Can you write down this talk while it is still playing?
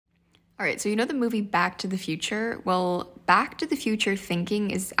All right, so you know the movie Back to the Future? Well, Back to the Future thinking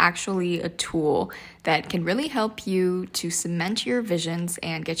is actually a tool that can really help you to cement your visions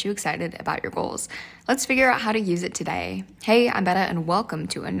and get you excited about your goals. Let's figure out how to use it today. Hey, I'm Betta, and welcome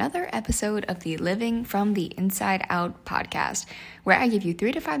to another episode of the Living from the Inside Out podcast, where I give you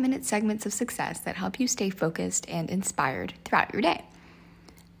 3 to 5 minute segments of success that help you stay focused and inspired throughout your day.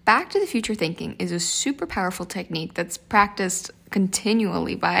 Back to the future thinking is a super powerful technique that's practiced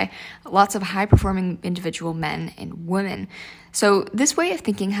continually by lots of high-performing individual men and women. So this way of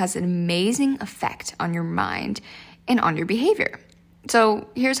thinking has an amazing effect on your mind and on your behavior. So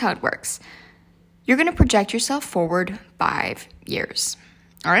here's how it works. You're going to project yourself forward 5 years.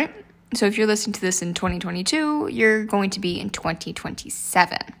 All right? So if you're listening to this in 2022, you're going to be in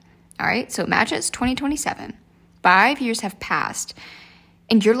 2027. All right? So imagine it's 2027. 5 years have passed.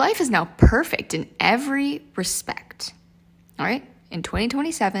 And your life is now perfect in every respect. All right? In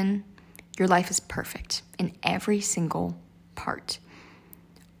 2027, your life is perfect in every single part.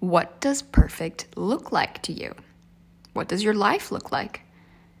 What does perfect look like to you? What does your life look like?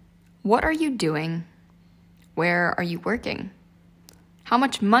 What are you doing? Where are you working? How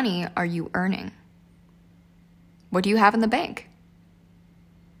much money are you earning? What do you have in the bank?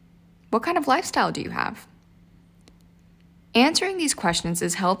 What kind of lifestyle do you have? Answering these questions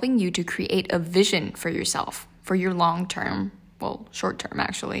is helping you to create a vision for yourself, for your long-term, well, short-term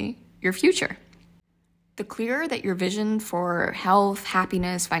actually, your future. The clearer that your vision for health,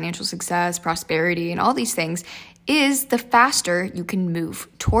 happiness, financial success, prosperity, and all these things is, the faster you can move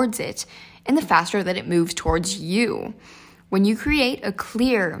towards it, and the faster that it moves towards you. When you create a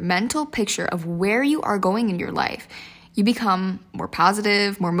clear mental picture of where you are going in your life, you become more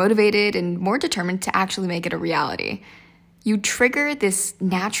positive, more motivated, and more determined to actually make it a reality. You trigger this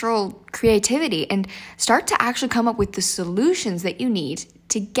natural creativity and start to actually come up with the solutions that you need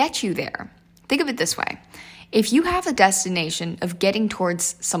to get you there. Think of it this way. If you have a destination of getting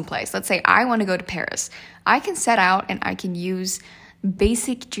towards someplace, let's say I want to go to Paris, I can set out and I can use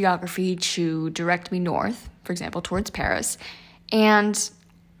basic geography to direct me north, for example, towards Paris. And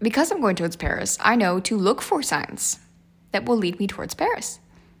because I'm going towards Paris, I know to look for signs that will lead me towards Paris.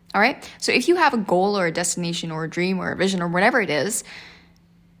 All right. So if you have a goal or a destination or a dream or a vision or whatever it is,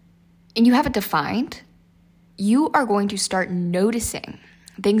 and you have it defined, you are going to start noticing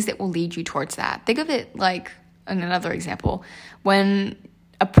things that will lead you towards that. Think of it like, in another example, when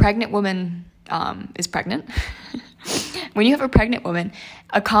a pregnant woman is pregnant, when you have a pregnant woman,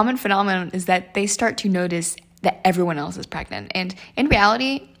 a common phenomenon is that they start to notice that everyone else is pregnant. And in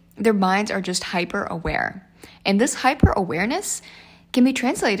reality, their minds are just hyper aware. And this hyper awareness can be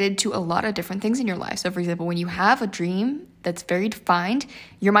translated to a lot of different things in your life. So for example, when you have a dream that's very defined,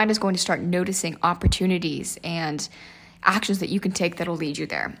 your mind is going to start noticing opportunities and actions that you can take that'll lead you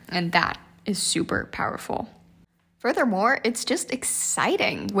there. And that is super powerful. Furthermore, it's just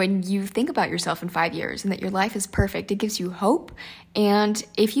exciting when you think about yourself in 5 years and that your life is perfect. It gives you hope. And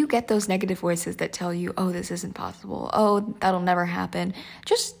if you get those negative voices that tell you, oh, this isn't possible, oh, that'll never happen,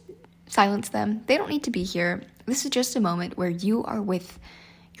 just silence them. They don't need to be here. This is just a moment where you are with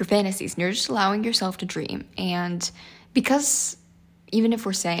your fantasies and you're just allowing yourself to dream. And because even if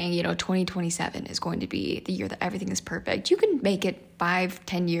we're saying, 2027 is going to be the year that everything is perfect, you can make it 5,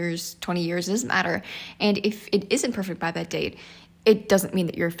 10 years, 20 years, it doesn't matter. And if it isn't perfect by that date, it doesn't mean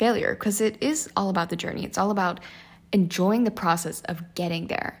that you're a failure, because it is all about the journey. It's all about enjoying the process of getting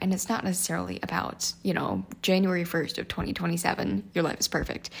there. And it's not necessarily about, January 1st of 2027, your life is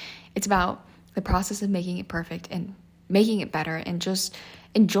perfect. It's about the process of making it perfect and making it better and just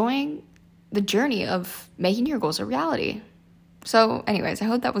enjoying the journey of making your goals a reality. So anyways, I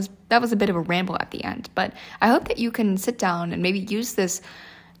hope that was a bit of a ramble at the end, but I hope that you can sit down and maybe use this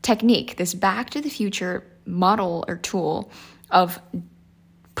technique, this back to the future model or tool of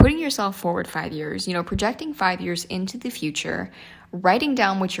putting yourself forward 5 years, projecting 5 years into the future, writing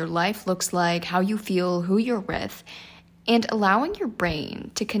down what your life looks like, how you feel, who you're with, and allowing your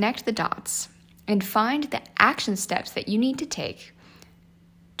brain to connect the dots and find the action steps that you need to take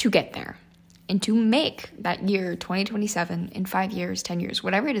to get there and to make that year 2027 in 5 years, 10 years,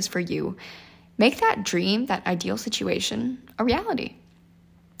 whatever it is for you, make that dream, that ideal situation, a reality.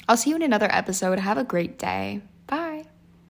 I'll see you in another episode. Have a great day.